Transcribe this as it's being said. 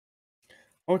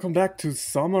Welcome back to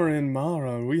Summer in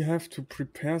Mara. We have to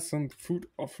prepare some food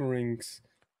offerings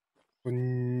for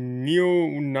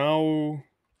Neo now.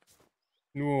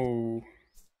 No.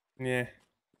 Yeah.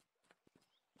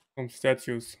 Some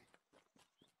statues.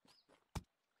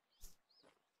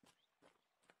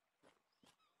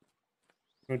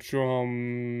 Not sure how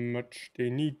much they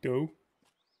need though.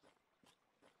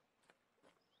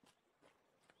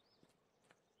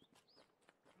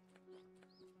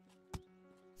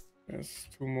 There's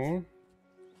 2 more.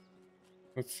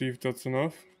 Let's see if that's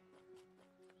enough.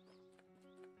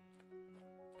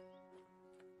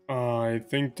 I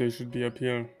think they should be up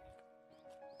here.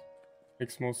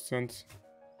 Makes most sense.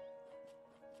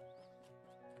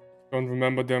 Don't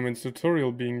remember them in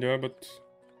tutorial being there, but...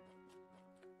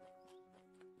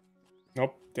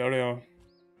 Nope, there they are.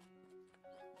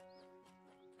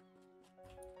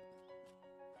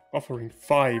 Offering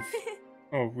 5.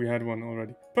 Oh, we had one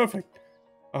already. Perfect.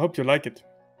 I hope you like it.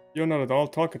 You're not at all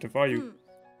talkative, are you?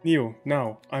 Neo,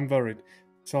 now, I'm worried.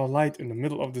 Saw a light in the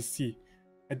middle of the sea.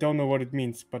 I don't know what it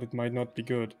means, but it might not be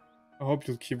good. I hope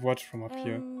you'll keep watch from up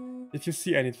here. If you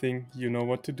see anything, you know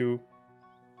what to do.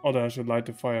 Or I should light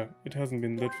the fire. It hasn't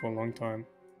been lit for a long time.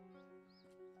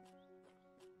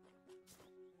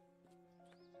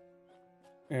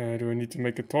 Do I need to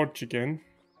make a torch again?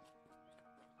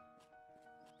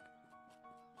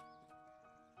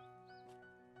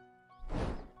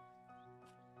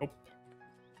 Nope.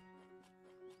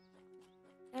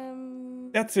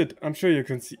 That's it. I'm sure you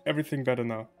can see everything better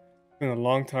now. It's been a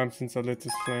long time since I lit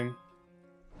this flame.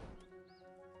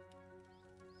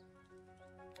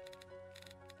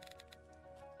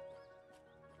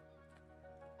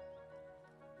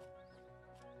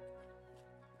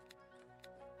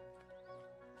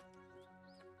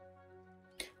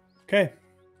 Okay.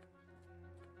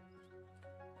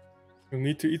 You'll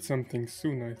need to eat something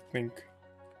soon, I think.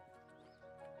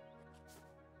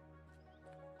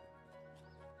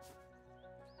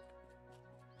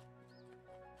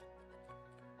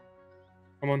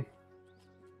 Come on.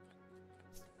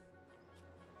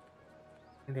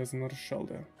 There's another shell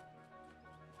there.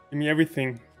 Give me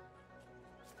everything.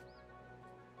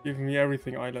 Give me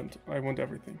everything, island. I want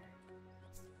everything.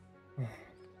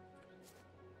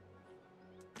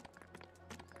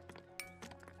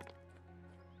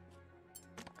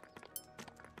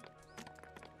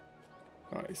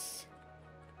 Nice.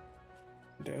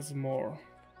 There's more.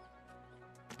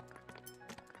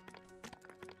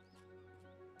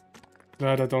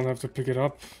 Glad I don't have to pick it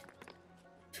up.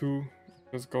 2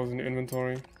 just goes in the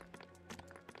inventory.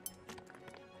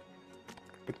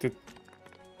 But the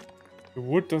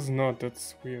wood does not,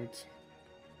 that's weird.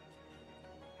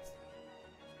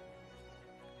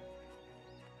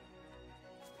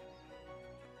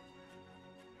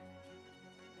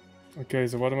 Okay,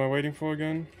 so what am I waiting for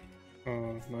again?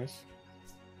 Nice.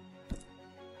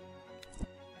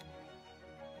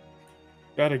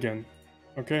 That again.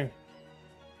 Okay.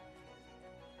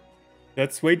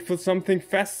 Let's wait for something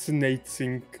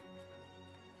fascinating.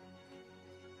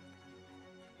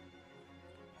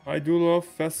 I do love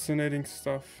fascinating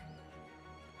stuff.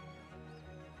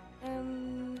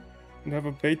 And have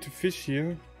a bait to fish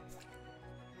here.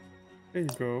 There you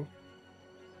go.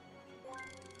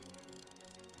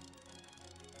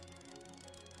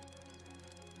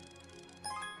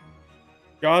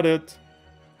 Got it.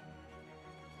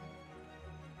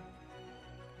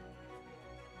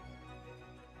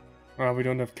 Ah, we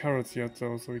don't have carrots yet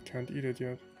though, so we can't eat it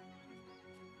yet.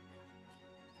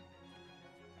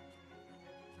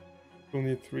 We'll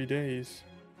need 3 days.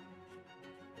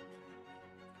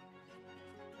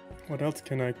 What else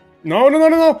can I... No, no, no,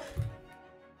 no, no!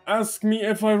 Ask me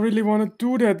if I really want to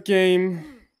do that game.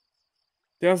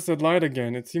 There's that light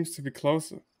again. It seems to be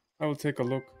closer. I will take a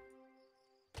look.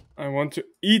 I want to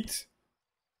eat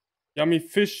yummy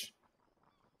fish.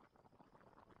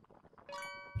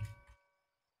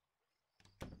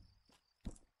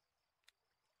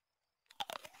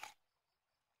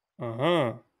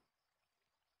 Uh-huh.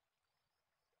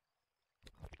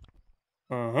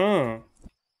 Uh-huh.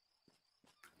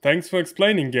 Thanks for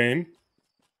explaining, game.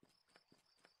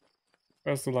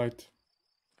 Where's the light?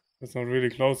 It's not really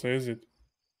closer, is it?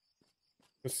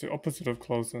 It's the opposite of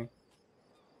closer.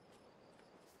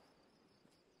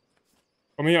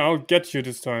 Come here, I'll get you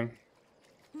this time.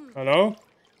 Hello?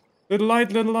 Little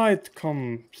light,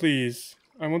 come, please.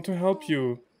 I want to help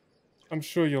you. I'm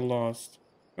sure you're lost.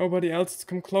 Nobody else has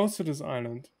come close to this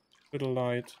island. Little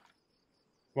light.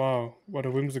 Wow, what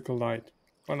a whimsical light.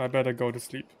 Well, I better go to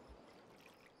sleep.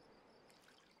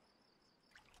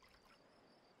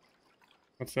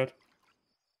 What's that?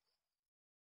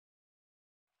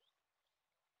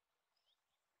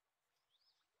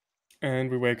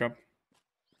 And we wake up.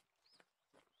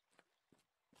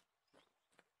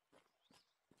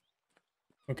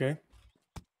 Okay.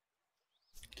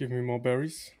 Give me more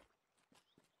berries.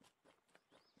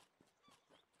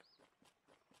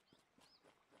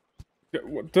 Yeah,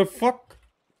 what the fuck?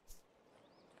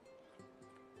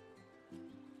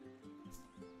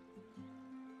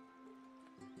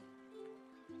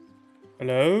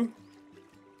 Hello?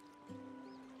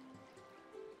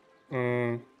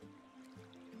 Uh.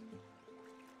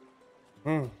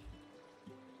 Huh.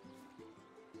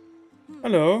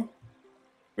 Hello?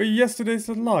 Were you yesterday's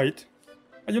light?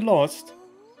 Are you lost?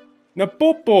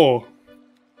 Napopo!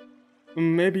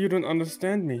 Maybe you don't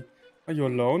understand me. Are you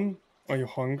alone? Are you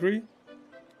hungry?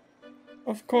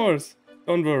 Of course.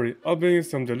 Don't worry, I'll bring you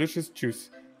some delicious juice.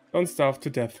 Don't starve to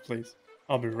death, please.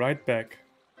 I'll be right back.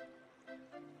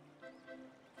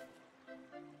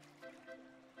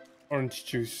 Orange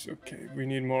juice. Okay, we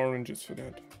need more oranges for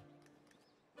that.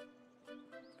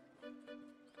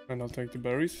 And I'll take the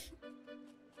berries.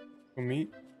 For me.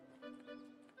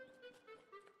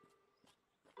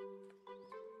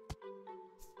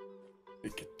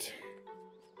 Take it.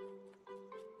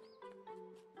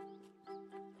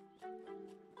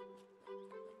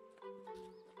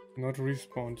 Not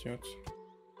respawned yet.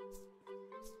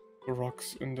 The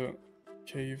rocks in the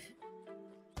cave.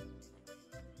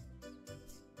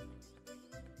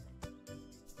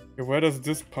 Okay, where does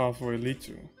this pathway lead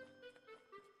to?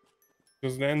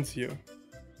 Just ends here.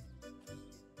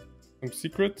 Some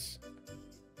secrets?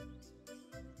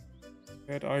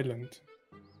 Bad Island.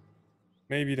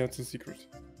 Maybe that's a secret.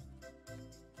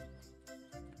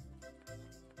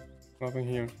 Nothing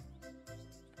here.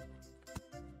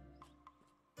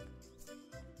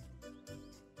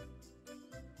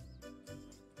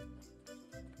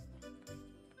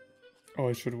 Oh,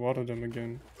 I should water them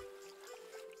again.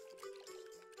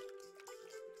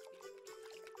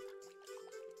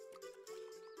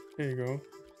 There you go.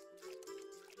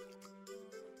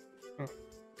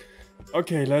 Oh.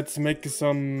 Okay, let's make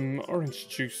some orange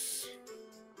juice.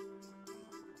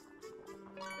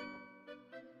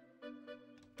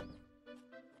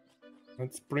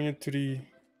 Let's bring it to the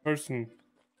person.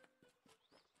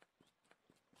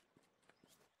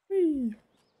 Whee!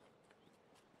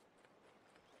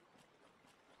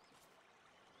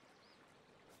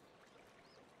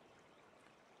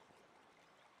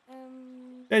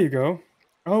 There you go.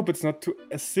 I hope it's not too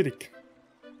acidic.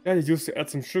 Yeah, I used to add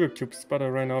some sugar cubes, but I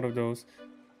ran out of those.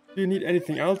 Do you need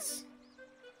anything else?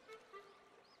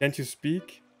 Can't you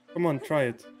speak? Come on, try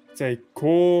it. Say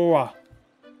Koa.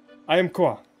 I am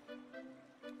Koa.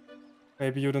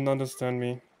 Maybe you don't understand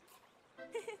me.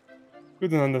 You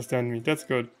don't understand me, that's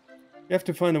good. You have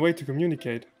to find a way to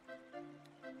communicate.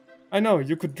 I know,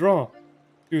 you could draw.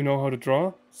 Do you know how to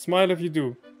draw? Smile if you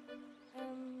do.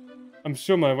 I'm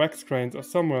sure my wax crayons are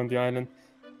somewhere on the island.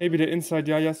 Maybe they're inside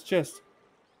Yaya's chest.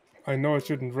 I know I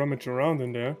shouldn't rummage around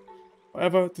in there.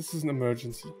 However, this is an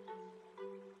emergency.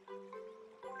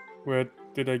 Where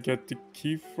did I get the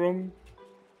key from?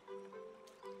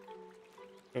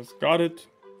 Just got it.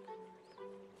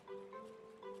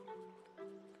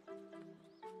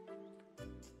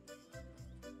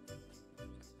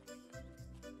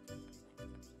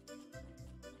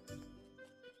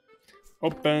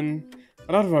 Open.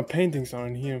 A lot of my paintings are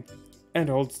in here. And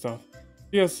old stuff.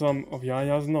 Here are some of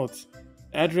Yaya's notes.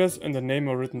 Address and the name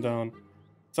are written down.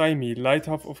 Saimi,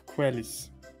 Lighthouse of Quellis.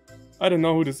 I don't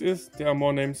know who this is. There are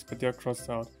more names, but they are crossed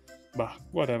out. Bah,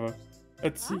 whatever.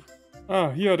 Let's see. Ah,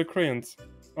 here are the crayons.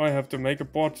 I have to make a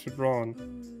board to draw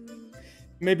on.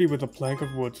 Maybe with a plank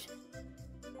of wood.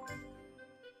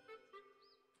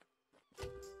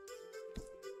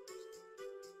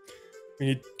 We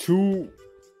need 2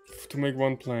 to make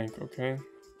 1 plank, okay?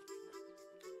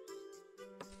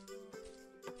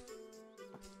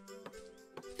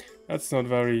 That's not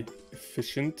very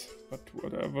efficient, but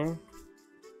whatever.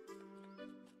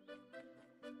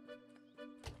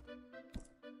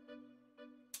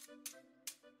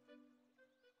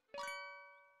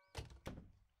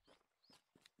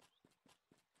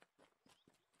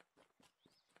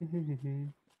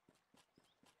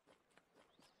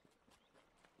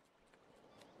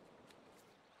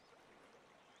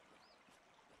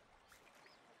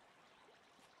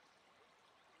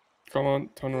 Come on,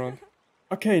 turn around.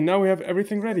 Okay, now we have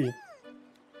everything ready.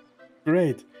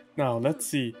 Great. Now, let's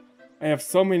see. I have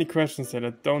so many questions that I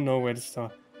don't know where to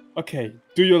start. Okay,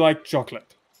 do you like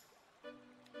chocolate?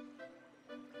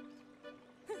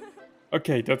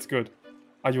 Okay, that's good.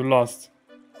 Are you lost?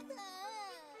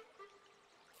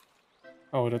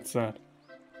 Oh, that's sad.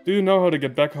 Do you know how to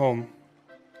get back home?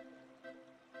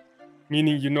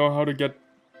 Meaning you know how to get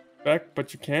back,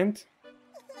 but you can't?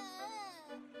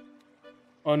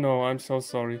 Oh no, I'm so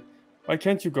sorry. Why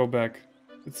can't you go back?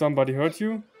 Did somebody hurt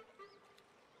you?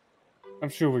 I'm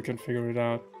sure we can figure it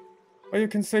out. Or you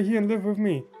can stay here and live with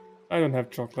me. I don't have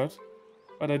chocolate,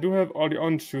 but I do have all the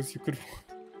orange juice you could want.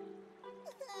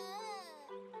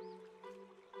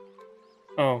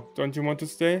 Oh, don't you want to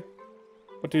stay?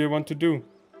 What do you want to do?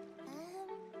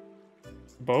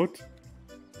 Boat?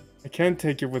 I can't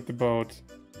take you with the boat.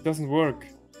 It doesn't work.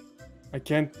 I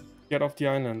can't get off the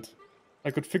island.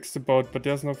 I could fix the boat, but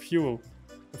there's no fuel.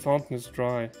 The fountain is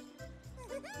dry.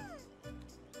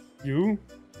 You?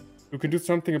 You can do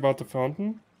something about the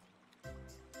fountain?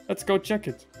 Let's go check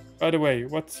it. By the way,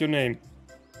 what's your name?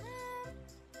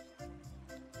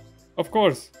 Of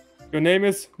course. Your name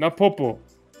is Napopo.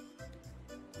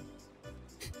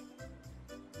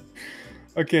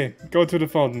 Okay, go to the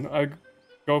fountain. I'll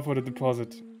go for the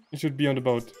deposit. You should be on the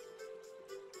boat.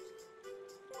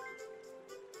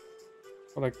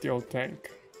 I like the old tank.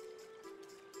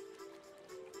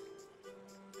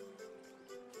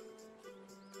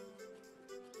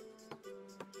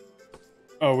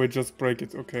 Oh, we just break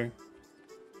it, okay.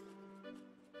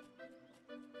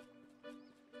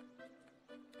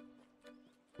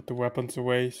 Put the weapons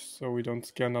away so we don't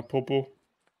scare Napopo.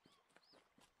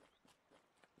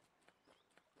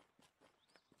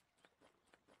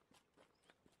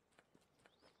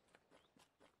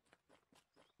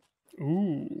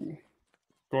 Ooh,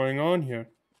 going on here?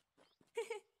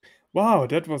 Wow,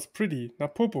 that was pretty.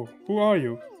 Napopo, who are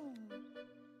you?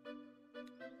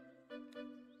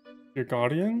 Your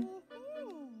guardian?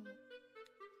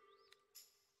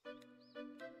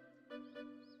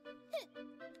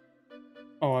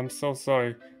 Oh, I'm so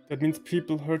sorry. That means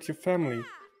people hurt your family.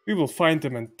 We will find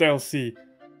them and they'll see.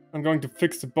 I'm going to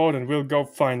fix the boat and we'll go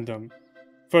find them.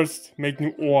 First, make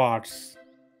new oars.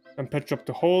 Then patch up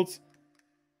the holes.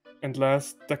 And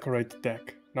last, decorate the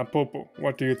deck. Napopo,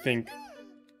 what do you think?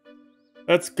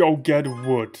 Let's go get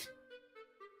wood.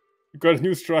 You got a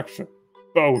new structure.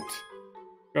 Boat.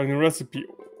 Got a new recipe.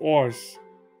 Oars.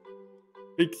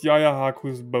 Big Yaya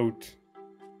Haku's boat.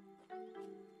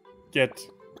 Get.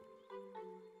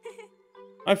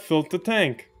 I filled the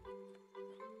tank.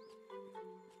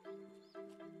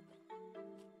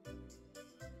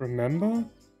 Remember?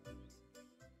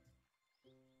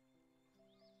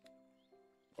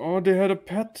 Oh, they had a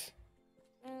pet.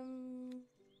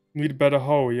 Need a better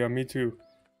hoe. Yeah, me too.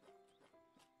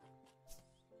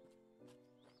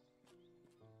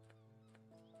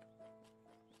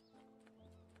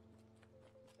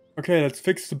 Okay, let's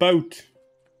fix the boat.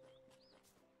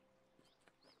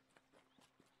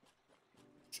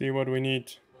 See what we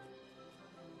need.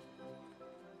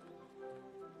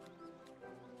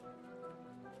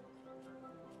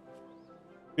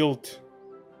 Build.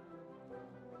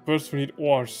 First we need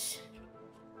oars.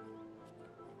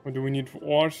 What do we need for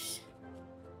oars?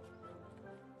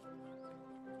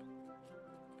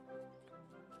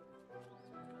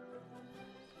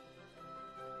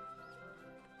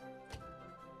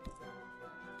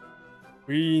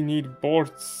 We need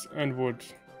boards and wood.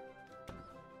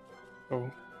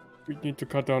 So we need to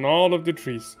cut down all of the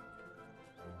trees.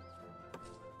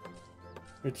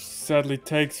 Which sadly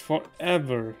takes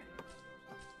forever.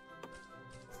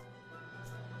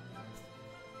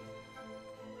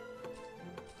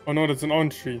 Oh no, that's an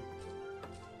orange tree.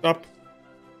 Stop.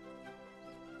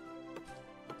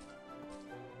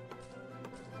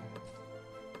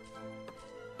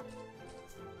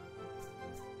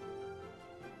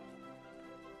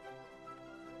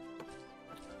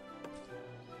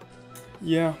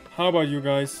 Yeah, how about you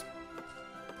guys?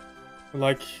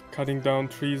 Like cutting down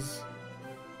trees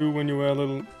too when you were a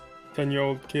little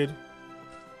 10-year-old kid?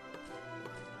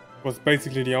 Was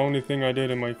basically the only thing I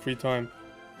did in my free time.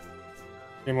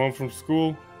 Came home from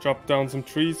school, chopped down some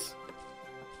trees,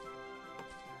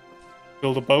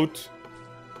 built a boat.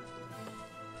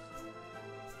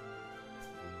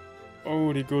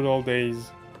 Oh, the good old days.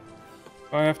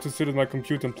 I have to sit at my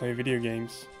computer and play video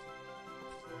games.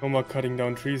 No more cutting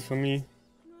down trees for me.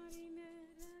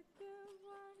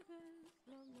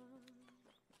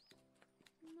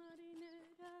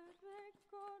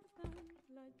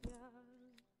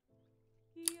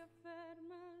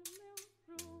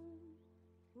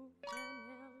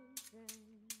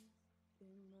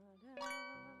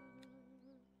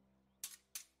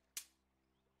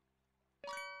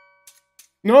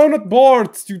 No, not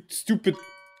boards, you stupid.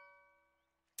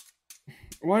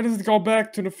 Why does it go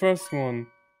back to the first one?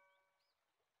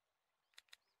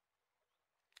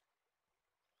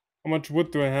 How much wood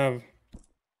do I have?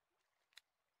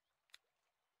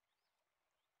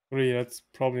 3, that's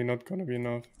probably not gonna be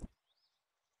enough.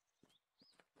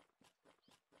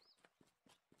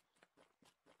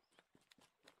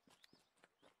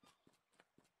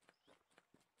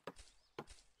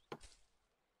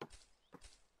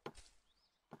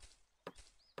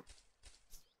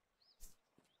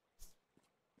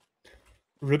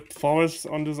 ripped forests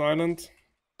on this island.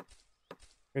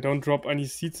 They don't drop any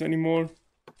seeds anymore.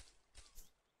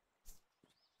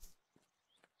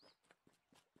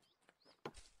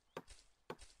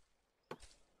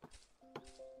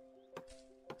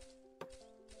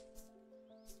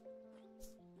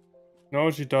 No,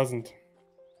 she doesn't.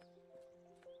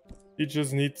 She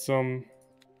just needs some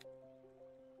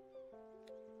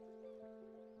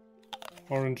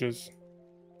oranges.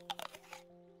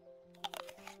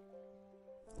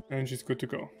 And she's good to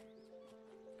go.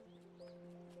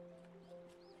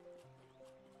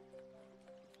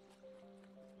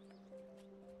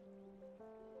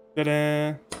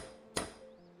 Ta-da!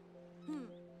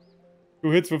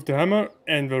 2 hits with the hammer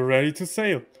and we're ready to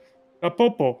sail.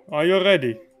 Napopo, are you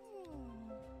ready?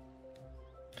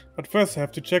 But first I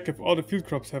have to check if all the field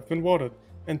crops have been watered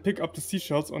and pick up the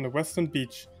seashells on the western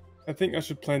beach. I think I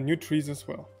should plant new trees as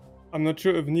well. I'm not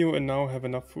sure if Neo and Now have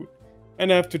enough food.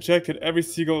 And I have to check that every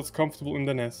seagull is comfortable in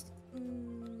the nest.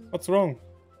 What's wrong?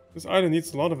 This island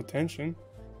needs a lot of attention.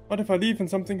 What if I leave and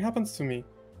something happens to me?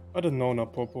 I don't know,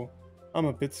 Napopo. I'm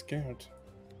a bit scared.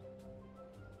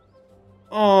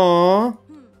 Aww.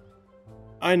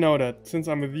 I know that, since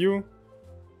I'm with you.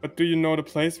 But do you know the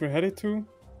place we're headed to?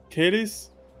 Kaylee's?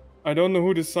 I don't know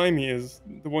who the Saimi is,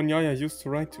 the one Yaya used to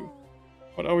write to.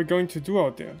 What are we going to do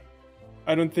out there?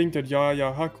 I don't think that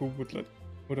Yaya Haku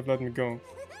would have let me go.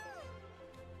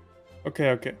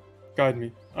 Okay. Guide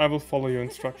me. I will follow your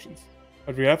instructions.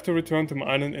 But we have to return to my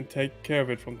island and take care of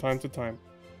it from time to time.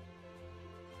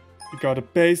 We got a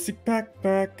basic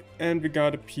backpack and we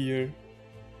got a pier.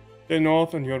 Stay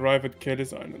north and you arrive at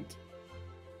Kaylee's Island.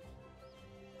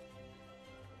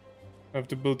 I have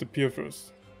to build the pier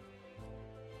first.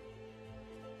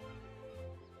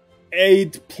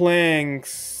 8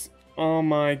 planks. Oh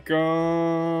my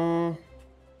god.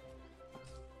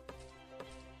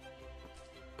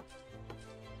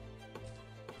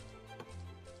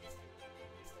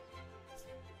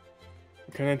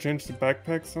 Can I change the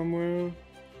backpack somewhere?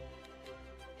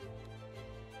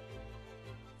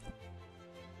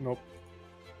 Nope.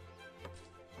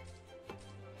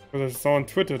 But I saw on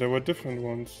Twitter there were different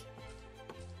ones.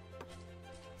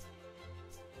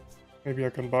 Maybe I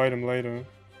can buy them later.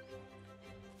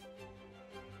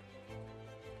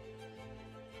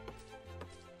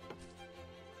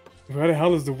 Where the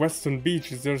hell is the western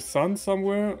beach? Is there sun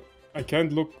somewhere? I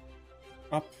can't look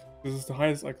up. This is the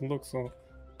highest I can look, so...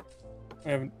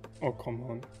 I haven't... Oh, come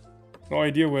on. No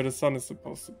idea where the sun is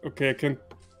supposed to... Okay, I can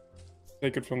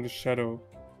take it from the shadow.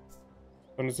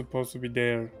 Sun is supposed to be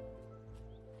there.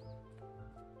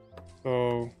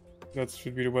 So... that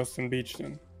should be the western beach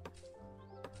then.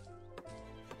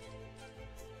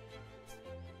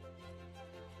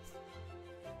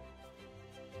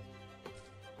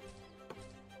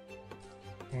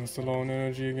 Where's the low on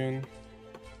energy again?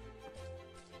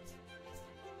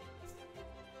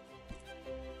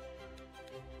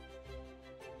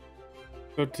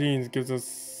 $13 gives us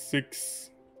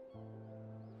 6.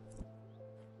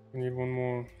 We need one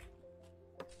more.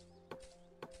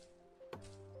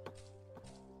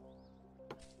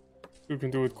 You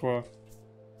can do it, Qua.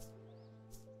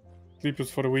 Sleep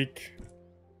is for the weak.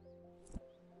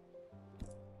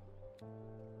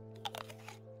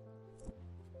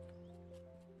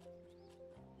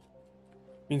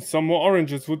 I mean, some more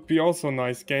oranges would be also a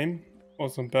nice game. Or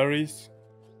some berries.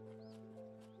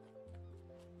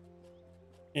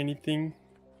 Anything.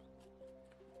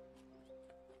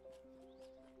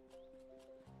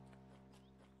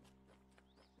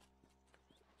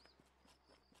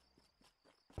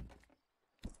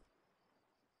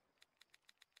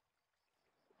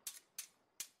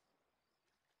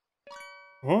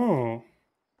 Oh.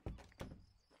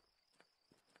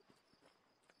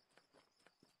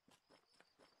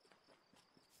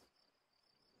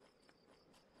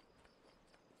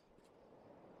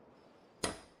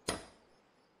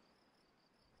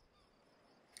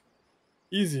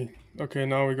 Easy. Okay,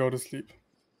 now we go to sleep.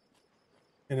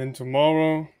 And then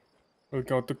tomorrow we'll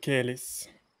go to Kaylee's.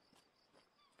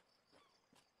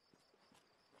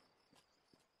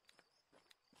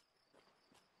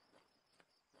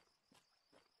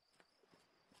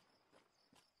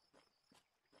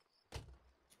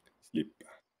 Sleep.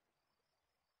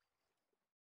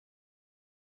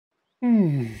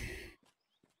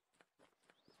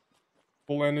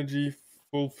 Full energy,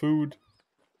 full food.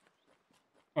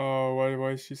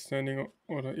 Why is she standing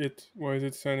or it? Why is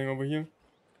it standing over here?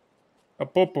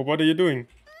 Napopo, what are you doing?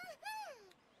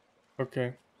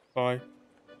 Okay, bye.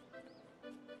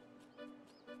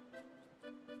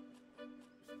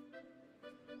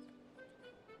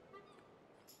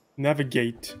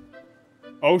 Navigate.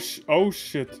 Oh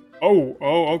shit. Oh,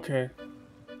 okay.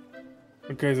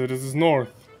 Okay, so this is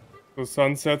north. So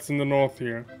sun sets in the north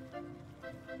here.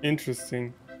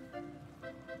 Interesting.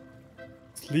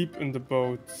 Sleep in the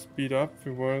boat. Speed up,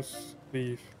 reverse,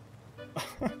 leave.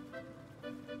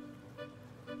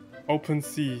 Open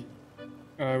sea.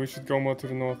 We should go more to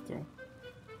the north though.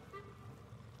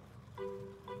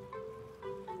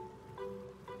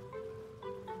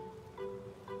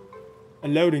 A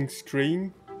loading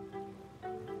screen.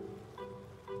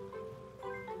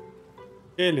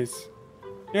 Alice,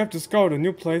 you have discovered a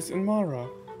new place in Mara.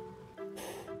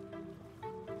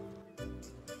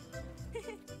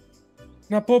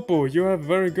 Napopo, you have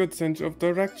very good sense of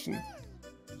direction.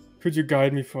 Could you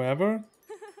guide me forever?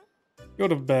 You're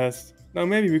the best. Now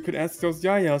maybe we could ask those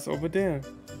yayas over there.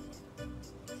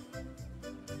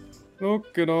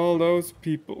 Look at all those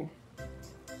people.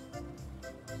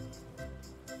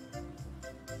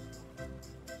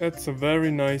 That's a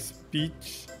very nice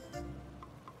beach.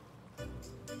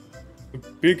 A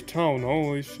big town,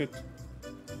 holy shit.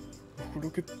 Oh,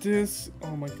 look at this.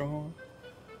 Oh my god.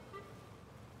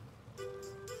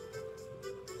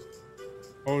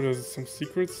 Oh, there's some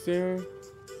secrets there.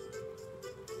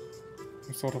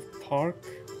 Some sort of park.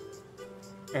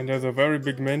 And there's a very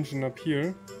big mansion up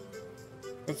here.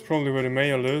 That's probably where the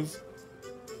mayor lives.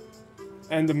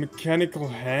 And the mechanical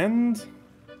hand.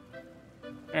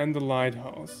 And the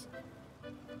lighthouse.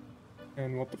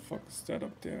 And what the fuck is that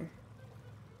up there?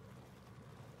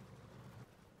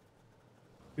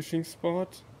 Fishing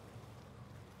spot.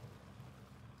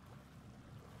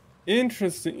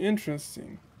 Interesting,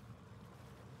 interesting.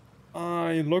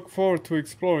 I look forward to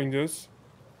exploring this.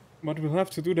 But we'll have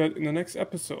to do that in the next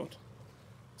episode.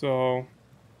 So,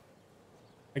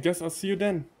 I guess I'll see you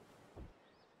then.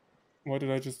 What did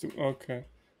I just do? Okay.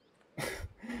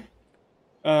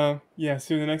 Yeah,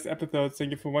 see you in the next episode.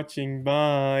 Thank you for watching.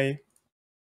 Bye.